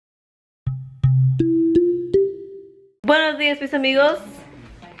Buenos días, mis amigos.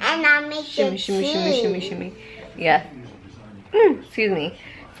 And I make Shimmy, shimmy, shimmy, shimmy, shimmy. Yeah. Excuse me.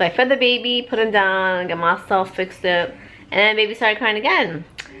 So I fed the baby, put him down, got myself fixed up, and then baby started crying again.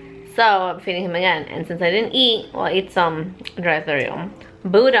 So I'm feeding him again. And since I didn't eat, well, I ate some dry cereal.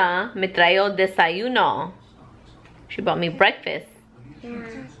 Buddha me trajo desayuno. She bought me breakfast. Yeah.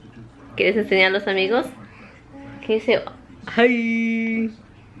 ¿Quieres enseñar a los amigos? Can you say hi?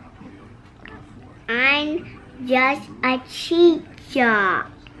 I'm just a teacher.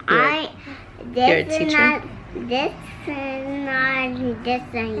 You're a teacher? This is not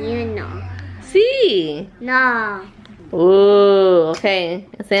desayuno. Sí. No. Okay.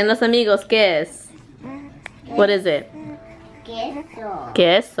 Enseñan los amigos, ¿qué es? What is it? Queso.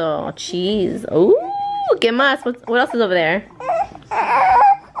 Queso, cheese. Ooh, ¿qué más? What else is over there?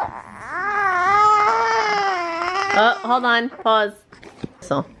 Oh, hold on. Pause.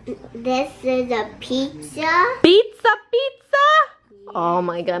 So. This is a pizza. Pizza, pizza? Oh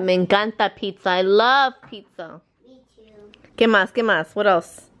my god, me encanta pizza. I love pizza. Me too. ¿Qué más? ¿Qué más? What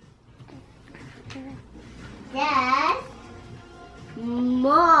else? That's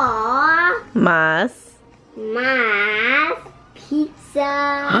more. Más.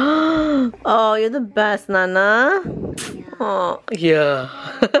 Pizza. Oh, you're the best, Nana. Oh, yeah.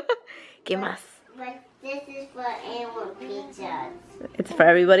 ¿Qué más? But this is for anyone pizzas. It's for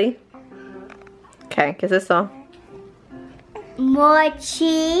everybody? Okay, ¿qué es eso? More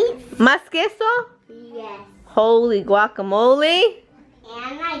cheese. ¿Más queso? Yes. Holy guacamole.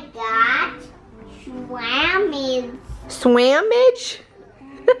 And I got swammies. Swammage?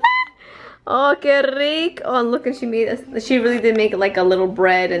 Oh, qué rico. Oh, look, and she really did make like a little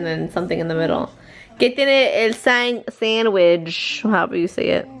bread and then something in the middle. ¿Qué tiene el sandwich? However you say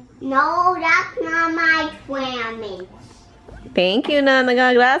it. No, that's not my swammies. Thank you, Nana.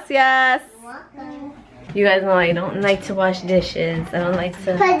 Gracias. Welcome. You guys know I don't like to wash dishes. I don't like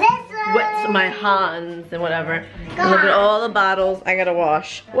to But this wet my hands and whatever. And look at all the bottles I gotta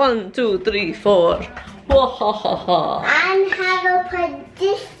wash. 1, 2, 3, 4. Whoa. I have a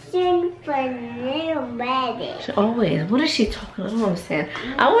petition for little baby. Always. What is she talking? I don't understand.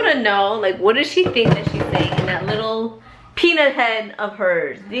 I want to know, like, what does she think that she's saying in that little peanut head of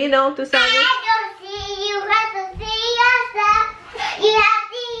hers? Do you know, Tusami? I don't see you have to see yourself. You have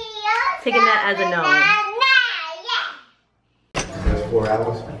to see yourself. Taking that as a no. That's 4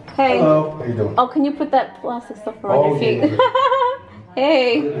 hours. Hey. Hello. How you doing? Oh, can you put that plastic stuff around your feet? Yeah.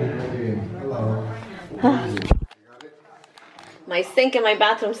 Hey. Hello. My sink and my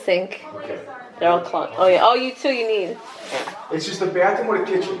bathroom sink. Okay. They're all clogged. Oh, yeah. Oh, you too, you need. It's just the bathroom or the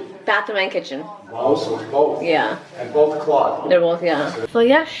kitchen? Bathroom and kitchen. Oh, so it's both. Yeah. And both clogged. They're both, yeah. So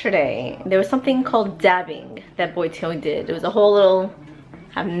yesterday, there was something called dabbing that BOYTOY did. It was a whole little,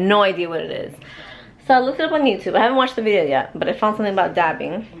 I have no idea what it is. So I looked it up on YouTube. I haven't watched the video yet, but I found something about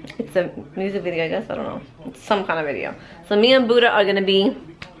dabbing. It's a music video, I guess. I don't know. It's some kind of video. So me and Buddha are gonna be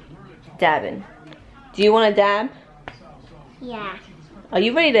dabbing. Do you want to dab? Yeah. Are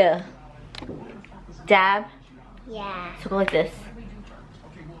you ready to dab? Yeah. So go like this.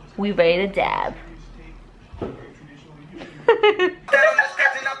 We ready to dab.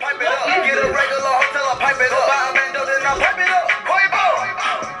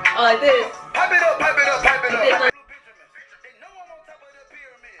 Oh, like this. Pipe it up, pipe it up, pipe it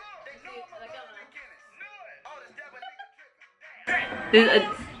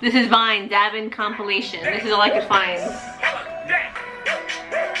up. This is Vine dabbing compilation. This is all I could find.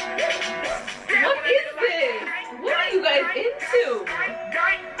 What is this? What are you guys into?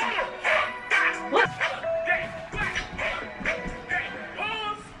 What?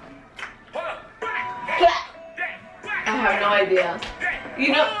 I have no idea. You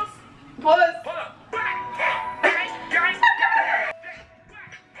know, pause.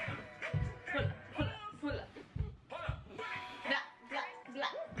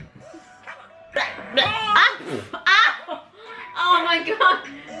 Oh my god,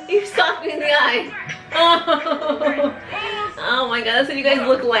 you sucked me in the eye. Oh my god, that's what you guys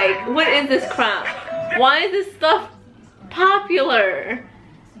look like. What is this crap? Why is this stuff popular?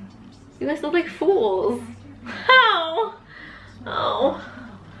 You guys look like fools. How? Oh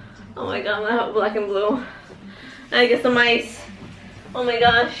my god, I'm gonna have black and blue. I get some ice. Oh my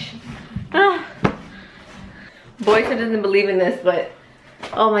gosh. BOYTOY doesn't believe in this, but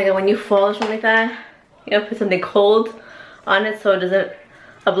oh my god, when you fall or something like that, you gotta put something cold on it so it doesn't,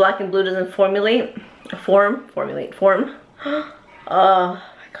 a black and blue doesn't form. Oh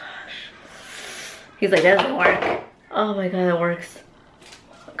my gosh. He's like, that doesn't work. Oh my god, that works.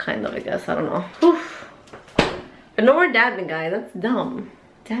 Kind of, I guess, I don't know. Oof. But no more dabbing, guys, that's dumb.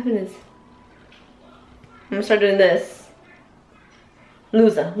 Dabbing is gonna start doing this.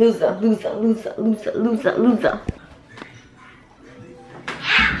 Loser, loser, loser, loser, loser, loser, loser.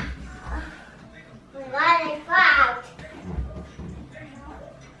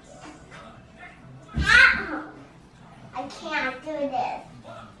 I can't do this.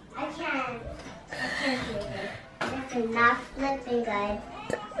 I can't do this. This is not flipping good.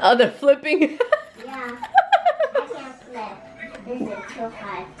 Oh, they're flipping? Yeah. I can't flip. This is too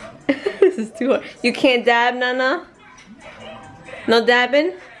hard. This is too hard. You can't dab, Nana? No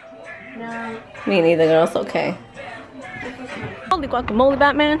dabbing? No. Me neither, girl. It's okay. Holy guacamole,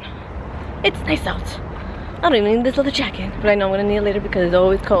 Batman. It's nice out. I don't even need this leather jacket, but I know I'm gonna need it later because it's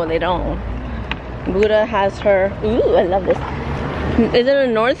always cold later on. Buddha has her. Ooh, I love this. Is it a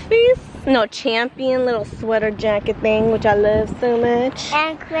North Face? No, Champion little sweater jacket thing, which I love so much.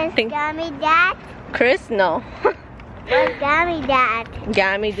 And Chris got me that. Chris? No. Chris got me that.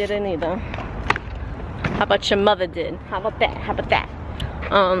 Gammy didn't either. How about your mother did? How about that? How about that?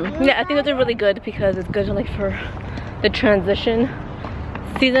 Yeah, I think that they're really good because it's good like for the transition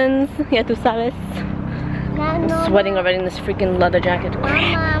seasons. Yeah, tú sabes. I'm sweating already in this freaking leather jacket.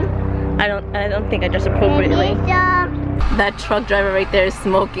 I don't think I dress appropriately. That truck driver right there is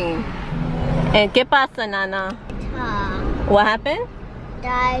smoking. And ¿qué pasa, Nana? What happened?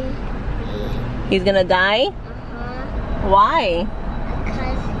 Die. He's gonna die? Why?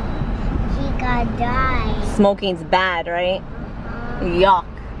 Because he got died. Smoking's bad, right? Yuck.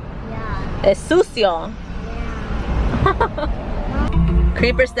 Yeah. Es sucio.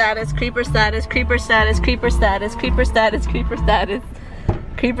 Creeper status, creeper status, creeper status, creeper status, creeper status, creeper status,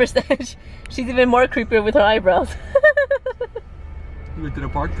 creeper status. She's even more creepier with her eyebrows. We went to the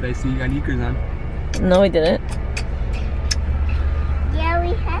park today, so you got sneakers on. No, we didn't. Yeah,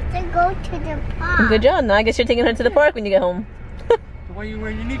 we have to go to the park. Good job. Now I guess you're taking her to the park when you get home. So why are you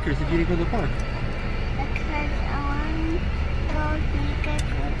wearing your sneakers if you didn't go to the park? Because I want to go sneakers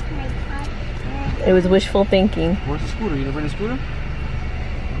with my partner. It was wishful thinking. Where's the scooter? You never bring a scooter?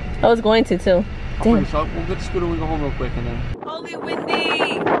 I was going to too. Damn. So we'll get the scooter when we go home real quick and then. Holy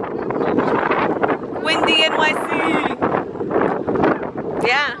windy! Windy NYC!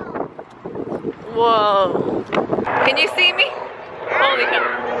 Yeah. Whoa. Can you see me? Holy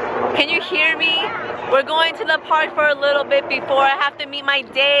crap. Can you hear me? We're going to the park for a little bit before I have to meet my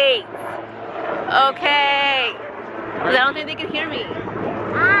date. Okay. 'Cause I don't think they can hear me.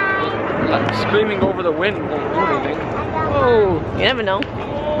 I'm screaming over the wind won't do anything. Oh. You never know.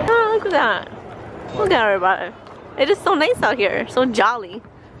 Oh, look at that. Look at everybody. It is so nice out here. So jolly.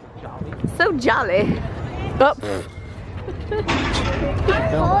 So jolly. Oh.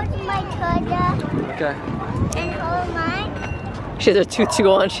 Hold my toddler Okay. and hold mine. She has her tutu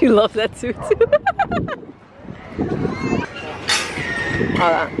on. She loves that tutu. All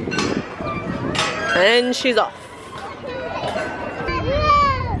that. And she's off.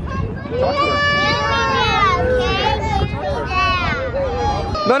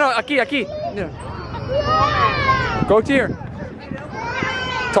 No, aquí. Yeah. Go to here.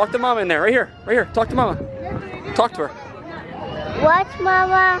 Talk to mama in there, right here. Talk to mama. Talk to her. What,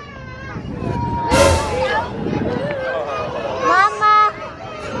 Mama? Mama?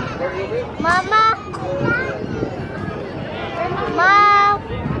 Mama? Mom?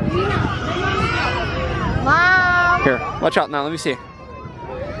 Mom? Here, watch out now, let me see.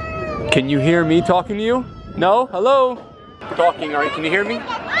 Can you hear me talking to you? No? Hello? Talking, alright, can you hear me?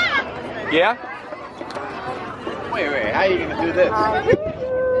 Yeah? Wait, how are you gonna do this?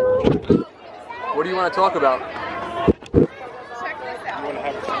 What do you want to talk about?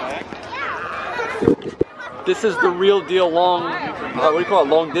 This is the real deal long, what do you call it,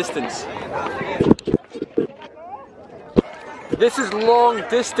 long distance. This is long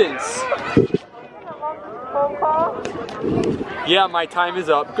distance. Yeah, my time is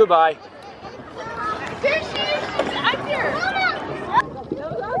up. Goodbye.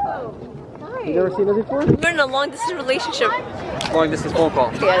 You never seen this before? We're in a long distance relationship. Long distance phone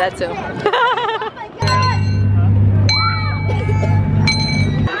call. Yeah, that too.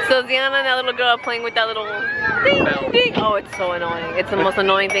 So Ziana and that little girl are playing with that little ding, ding. Oh, it's so annoying. It's the most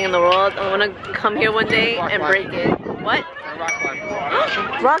annoying thing in the world. I want to come here one day and break it. What? Rock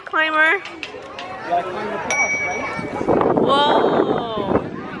climber. Rock climber? You gotta climb the cross, right? Whoa.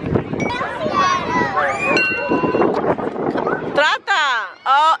 Trata!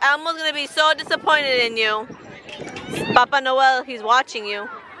 Oh, Elmo's gonna be so disappointed in you. Papa Noel, he's watching you.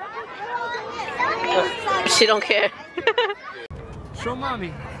 She don't care. Show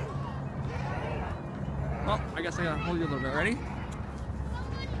mommy. Well, I guess I gotta hold you a little bit. Ready?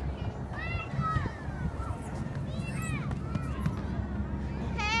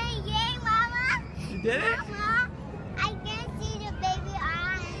 Hey, yay, Mama! did it? Mama, I can't see the baby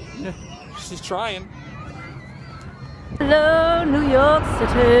eyes. She's trying. Hello, New York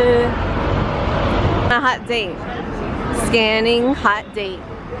City. My hot date. Scanning hot date.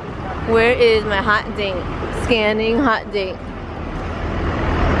 Where is my hot date? Scanning hot date.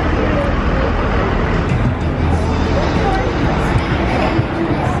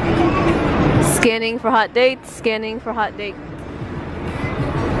 Scanning for hot dates. Scanning for hot date.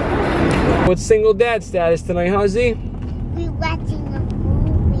 What's single dad status tonight, huh, Z? We're watching a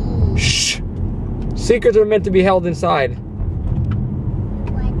movie. Shh. Secrets are meant to be held inside.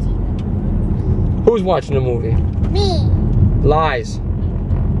 We're watching a movie. Who's watching the movie? Me. Lies.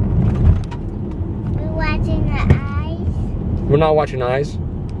 We're watching the eyes. We're not watching Eyes.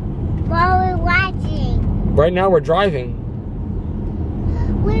 What we're watching? Right now we're driving.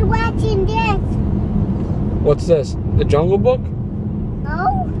 We're watching this. What's this? The Jungle Book?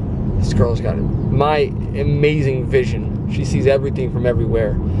 No? This girl's got my amazing vision. She sees everything from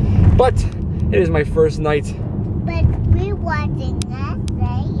everywhere. But it is my first night. But we're watching that.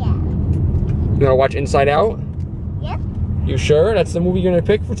 Yeah. You gonna watch Inside Out? Yep. You sure? That's the movie you're gonna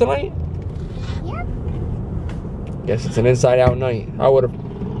pick for tonight? Yep. Guess it's an Inside Out night. I would have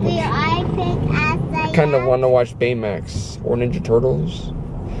I think I kind of want to watch Baymax or Ninja Turtles.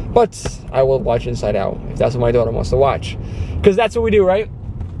 But I will watch Inside Out if that's what my daughter wants to watch. Because that's what we do, right?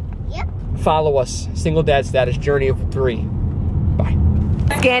 Yep. Follow us. Single Dad Status, Journey of 3. Bye.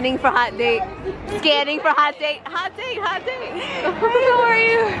 Scanning for hot date. Scanning for hot date. Hot date. Hot date. How are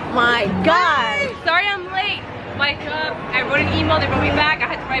you? My God. Sorry I'm late. Like, I wrote an email, they wrote me back, I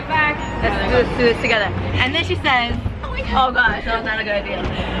had to write back. Let's do this together. And then she says, oh gosh, that was not a good idea.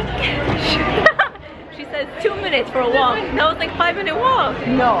 She says 2 minutes for a walk. No, it's like 5-minute walk.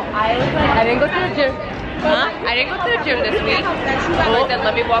 No, I was like, I didn't go to the gym. Huh? I didn't go to the gym this week. So I said,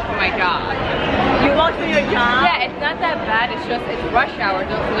 let me walk for my job. You walked for your job? Yeah, it's not that bad, it's just, it's rush hour,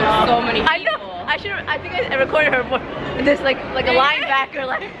 so there's so many people. I know. I think I recorded her voice. This like a linebacker,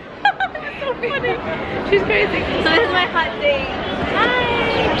 like. So funny. She's crazy. So this is my hot date. Hi.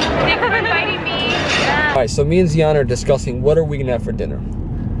 Thanks for inviting me. All right, so me and Ziana are discussing what are we gonna have for dinner.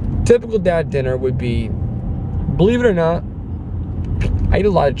 Typical dad dinner would be, believe it or not, I eat a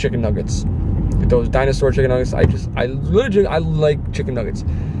lot of chicken nuggets. Those dinosaur chicken nuggets. I like chicken nuggets.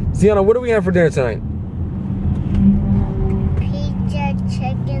 Ziana, what are we gonna have for dinner tonight? Pizza,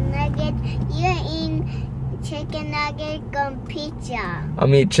 chicken nugget. You're in chicken nugget on pizza. I'm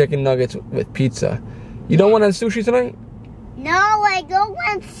gonna eat chicken nuggets with pizza. You don't want sushi tonight? No, I don't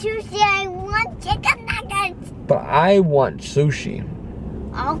want sushi. I want chicken nuggets. But I want sushi.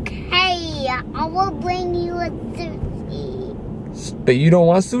 Okay, I will bring you a sushi. But you don't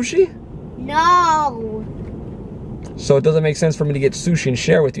want sushi? No. So it doesn't make sense for me to get sushi and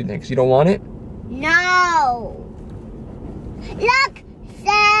share with you then, because you don't want it? No. Look,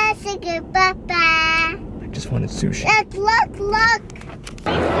 say Papa. I just wanted sushi. Look.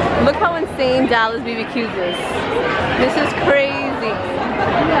 Look how insane Dallas BBQs is. This is crazy.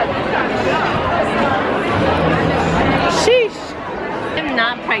 Sheesh. I'm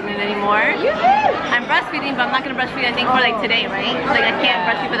not pregnant anymore. I'm breastfeeding, but I'm not gonna breastfeed I think for like today, right? Like I can't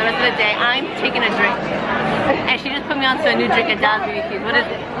breastfeed for the rest of the day. I'm taking a drink. And she just put me onto a new drink at Dallas BBQs. What is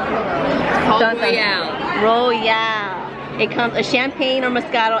it? It's called Royale. Royale. It comes a champagne or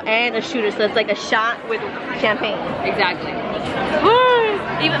Moscato and a shooter, so it's like a shot with champagne. Exactly.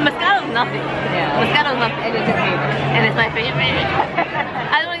 Even Moscato's nothing. Yeah. Moscato's nothing. And it's your favorite. And it's my favorite.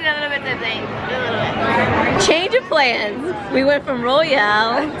 I don't need a little bit of thing. A little bit. Change of plans. We went from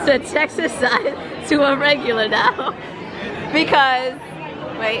Royale to Texas side to a regular now. Because,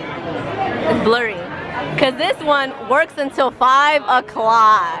 wait, it's blurry. Because this one works until 5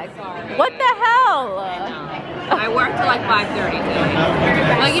 o'clock. What the hell? I worked till like 5:30 today.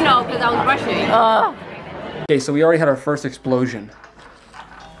 Well, you know, because I was rushing. Okay, so we already had our first explosion.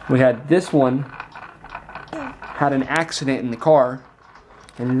 We had this one had an accident in the car,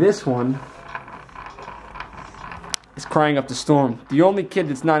 and this one is crying up the storm. The only kid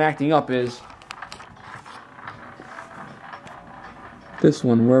that's not acting up is this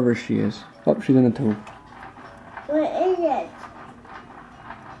one, wherever she is. Oh, she's in the tube. What is it?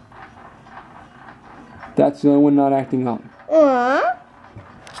 That's the only one not acting up.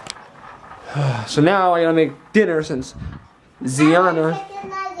 So now I gotta make dinner since Ziana, Chicken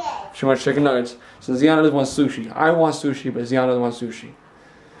nuggets. she wants chicken nuggets. So Ziana doesn't want sushi. I want sushi, but Ziana doesn't want sushi.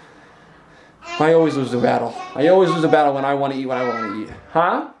 I always lose the battle. I always lose the battle when I want to eat what I want to eat.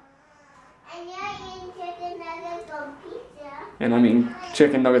 Huh? And you're eating chicken nuggets on pizza. And I mean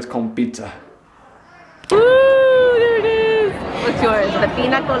chicken nuggets con pizza. Woo, there it is. What's yours? The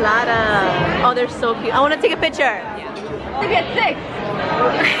pina colada. Oh, they're so cute. I want to take a picture. Yeah. Look at 6.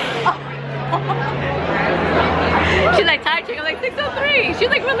 She's like, tired chick. I'm like, 6:03. She's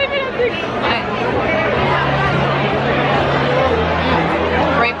like, we're leaving at 6.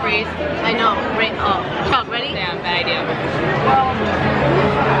 Brain freeze. I know. Brain. Oh, Chuck, ready? Yeah, bad idea.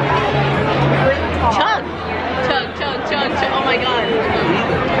 Chug. Chug, chug, chug, chug. Oh my god.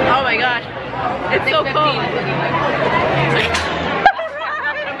 Oh my gosh. It's so cold.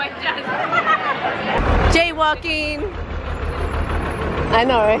 Jaywalking. I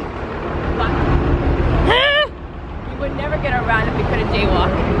know, right? We would never get around if we couldn't jaywalk.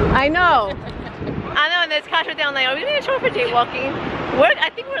 I know. I know, and there's Kasha down like, are we gonna show up for jaywalking? I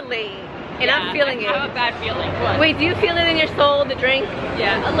think we're late. And yeah, I'm feeling it. I have a bad feeling. Wait, do you feel it in your soul, the drink?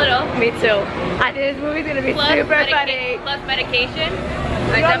 Yeah, a little. Me too. I think this movie's gonna be super funny. Plus medication,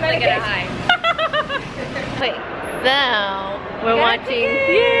 I definitely get a high. Wait, so we're watching.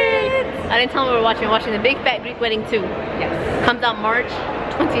 Yes. I didn't tell them we were watching. We're watching The Big Fat Greek Wedding 2. Yes. Comes out March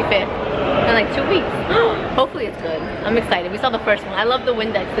 25th. In like 2 weeks. Hopefully it's good. I'm excited. We saw the first one. I love the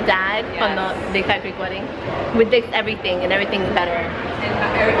Windex, the dad from the Big Fat Greek Wedding. Windex everything, and everything's better. And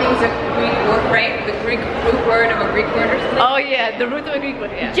everything's a Greek word, right? The Greek root word of a Greek word or something? Oh yeah, the root of a Greek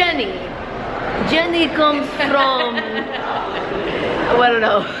word. Yeah. Jenny. Jenny comes from, I don't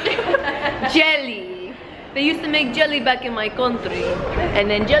know, jelly. They used to make jelly back in my country. And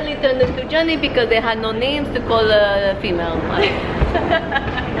then jelly turned into Jenny because they had no names to call a female.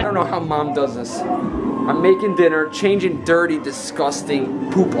 I don't know how mom does this. I'm making dinner, changing dirty, disgusting,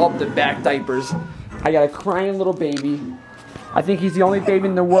 poop up the back diapers. I got a crying little baby. I think he's the only baby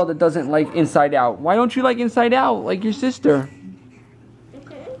in the world that doesn't like Inside Out. Why don't you like Inside Out like your sister?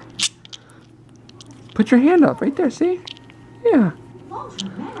 Put your hand up right there, see? Yeah.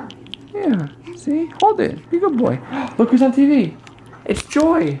 Yeah, see? Hold it. Be a good boy. Look who's on TV. It's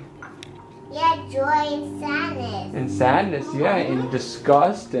Joy. Yeah, joy and sadness. And sadness, yeah, and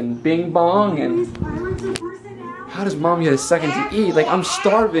disgust and bing bong and... How does mom get a second to eat? Like, I'm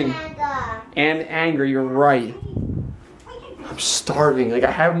starving. And anger, you're right. I'm starving. Like,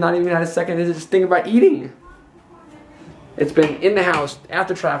 I have not even had a second to just think about eating. It's been in the house,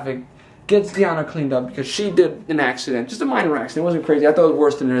 after traffic, gets Deanna cleaned up because she did an accident. Just a minor accident. It wasn't crazy. I thought it was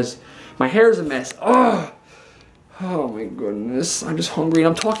worse than it is. My hair's a mess. Oh my goodness. I'm just hungry and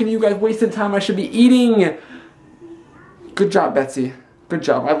I'm talking to you guys, wasting time. I should be eating. Good job, Betsy. Good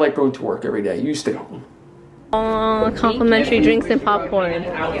job. I like going to work every day. You stay home. Complimentary drinks and popcorn.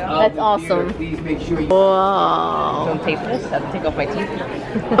 That's awesome. Whoa. Don't tape this. I have to take off my teeth.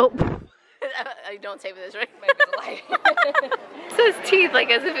 Nope. You don't tape this, right? It says teeth like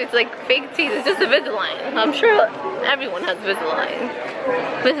as if it's like fake teeth. It's just Invisalign. I'm sure everyone has Invisalign.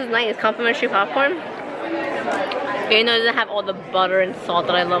 This is nice. Complimentary popcorn. You know, it doesn't have all the butter and salt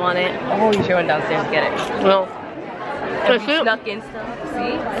that I love on it. Oh, you should run downstairs and get it. No. And we snuck in stuff.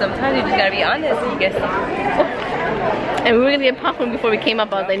 See? Sometimes you just gotta be honest and you get stuff. And we were gonna get popcorn before we came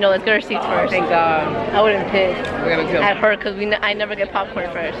up. I was like, no, let's get our seats first. Thank God. I wouldn't piss We're gonna go. at her because I never get popcorn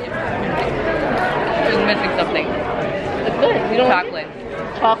first. She's missing something. It's good. You don't Chocolate.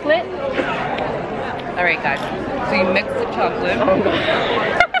 Chocolate? Alright, guys. So you mix the chocolate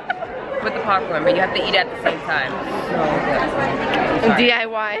with the popcorn, but you have to eat at the same time.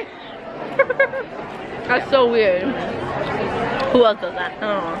 DIY. That's so weird. Who else does that? I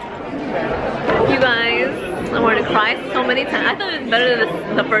don't know. You guys, I wanted to cry so many times. I thought it was better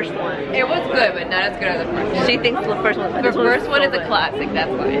than the first one. It was good, but not as good as the first one. She thinks the first one. The first one is a classic,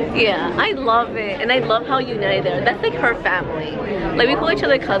 that's why. Yeah, I love it, and I love how united they are. That's like her family. Like we call each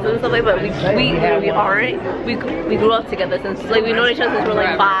other cousins and stuff like, but we aren't. We grew up together since like we know each other since we're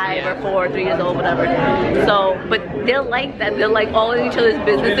like 5 or 4 or 3 years old, whatever. So, but they're like that. They're like all in each other's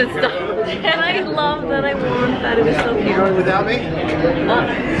business and stuff. And I love that. I want that. It was so cute. You going without me?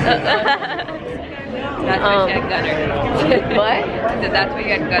 That's why she had Gunner. What? I said that's why you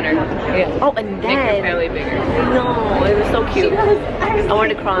had Gunner. Yeah. Oh, and Make your then family bigger. no, it was so cute. I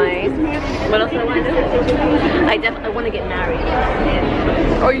wanted to cry. What else do I want to do? I want to get married.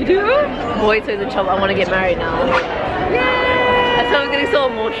 Oh, you do? BOYTOY the trouble. I want to get married now. Yay! That's why I was getting so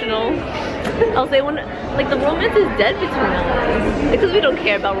emotional. I was like, like the romance is dead between us because we don't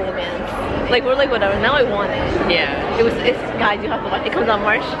care about romance. Like we're like whatever. Now I want it. Yeah. It's guys. You have to watch. It comes out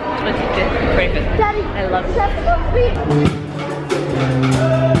March 25th. 25th. Daddy, I love it. that's so sweet.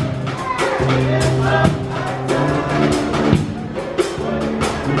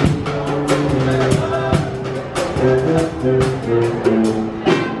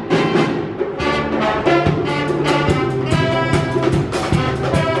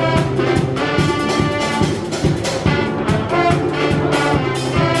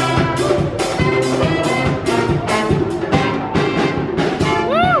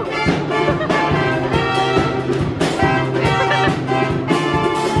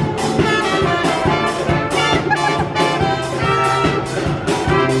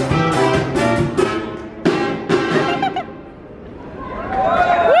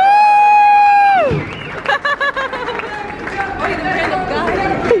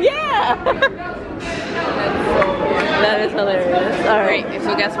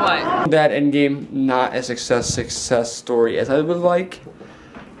 So guess what? That Endgame, not a success story as I would like.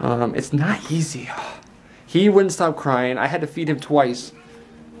 It's not easy. He wouldn't stop crying. I had to feed him twice.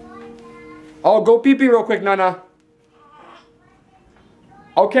 Oh, go pee-pee real quick, Nana.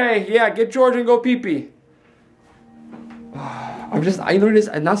 Okay, yeah, get George and go pee-pee. I know it is.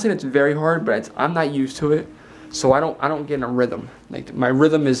 I'm not saying it's very hard, but I'm not used to it, so I don't get in a rhythm. Like my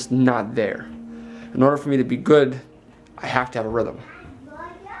rhythm is not there. In order for me to be good, I have to have a rhythm.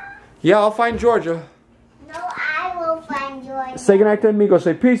 Yeah, I'll find Georgia. No, I will find Georgia. Say goodnight to amigos.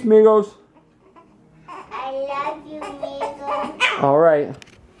 Say peace, amigos. I love you, Miguel. All right.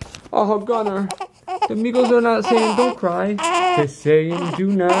 Oh, Gunner. The amigos are not saying don't cry. They're saying do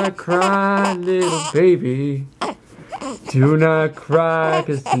not cry, little baby. Do not cry,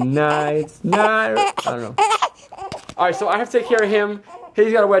 cause tonight's not... I don't know. Alright, so I have to take care of him.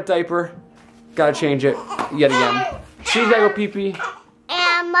 He's got a wet diaper. Gotta change it yet again. She's gotta go pee-pee.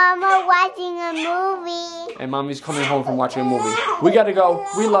 And Mama watching a movie. And Mommy's coming home from watching a movie. We gotta go.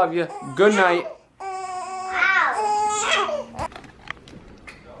 We love you. Good night.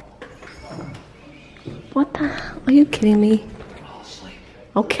 What the hell? Are you kidding me?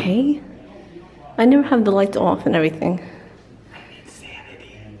 Okay. I never have the lights off and everything.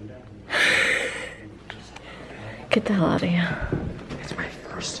 Get the hell out of here. It's my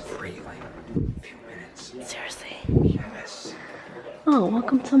first free, few minutes. Seriously? Yes. Oh,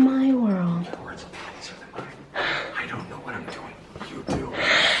 welcome to my world. Words of mine are mine. I don't know what I'm doing. You do.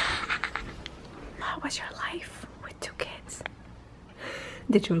 How was your life with 2 kids?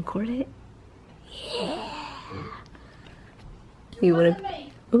 Did you record it? Yeah. You would have.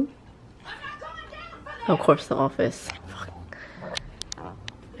 Ooh. Of course, The Office. Are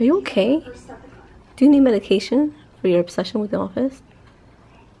you okay? Do you need medication for your obsession with The Office?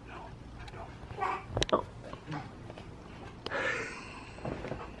 Oh.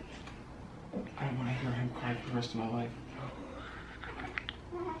 I don't want to hear him cry for the rest of my life.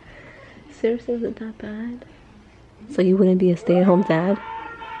 Seriously, was it that bad? So you wouldn't be a stay-at-home dad?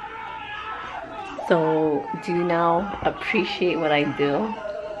 So, do you now appreciate what I do?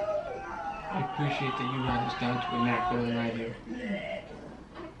 I appreciate that you got us down to a knack better than I do.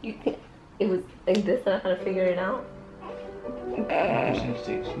 You think it was like this that I had to figure it out? Mother's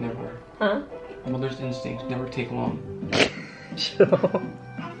instincts never. Huh? Mother's instincts never take long.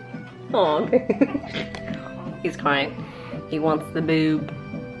 Oh, he's crying. He wants the boob.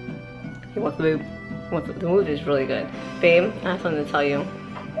 He wants the boob. The movie is really good. Babe, I have something to tell you.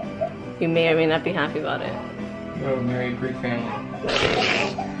 You may or may not be happy about it. We'll marry a Greek family.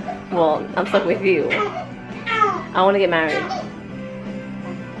 Well, I'm stuck with you. I want to get married.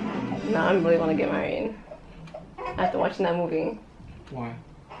 No, I really want to get married. After watching that movie. Why?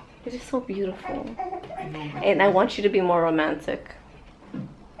 It's just so beautiful. I know, but And I want you to be more romantic.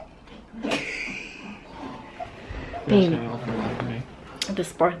 Babe, the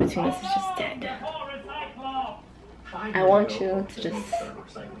spark between us is just dead. I want you to just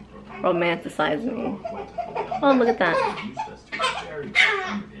romanticize me. Oh, look at that.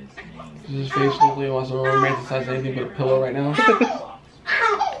 This face hopefully wants to romanticize anything but a pillow right now.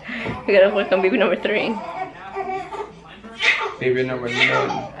 We gotta work on baby number 3. Baby number 1.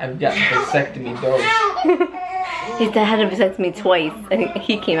 I've got vasectomy dose. His dad had to vasect me twice. I think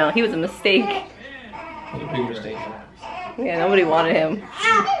he came out. He was a mistake. It was a big mistake. Yeah, nobody wanted him.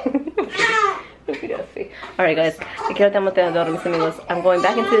 Alright guys, I'm going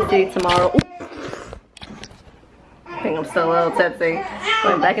back into the city tomorrow. I think I'm still a little tipsy.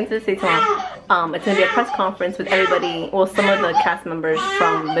 Going back into the city tomorrow. It's gonna be a press conference with everybody, well, some of the cast members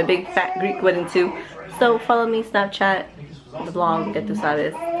from the Big Fat Greek Wedding 2. So follow me, Snapchat, the vlog, ya tú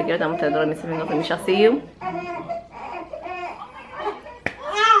sabes. Te quiero tanto, mis amigos, and we shall see you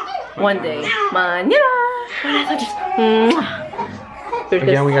one day. Mañana. Buenas noches.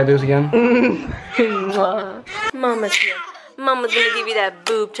 Again, we gotta do this again? Mama's here. Mama's gonna give you that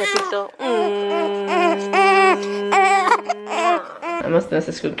boob, Chatito. I must miss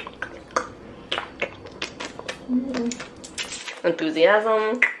a scoop.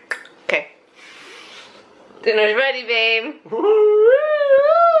 Enthusiasm. Okay. Dinner's ready, babe.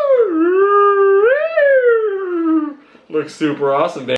 Looks super awesome, babe.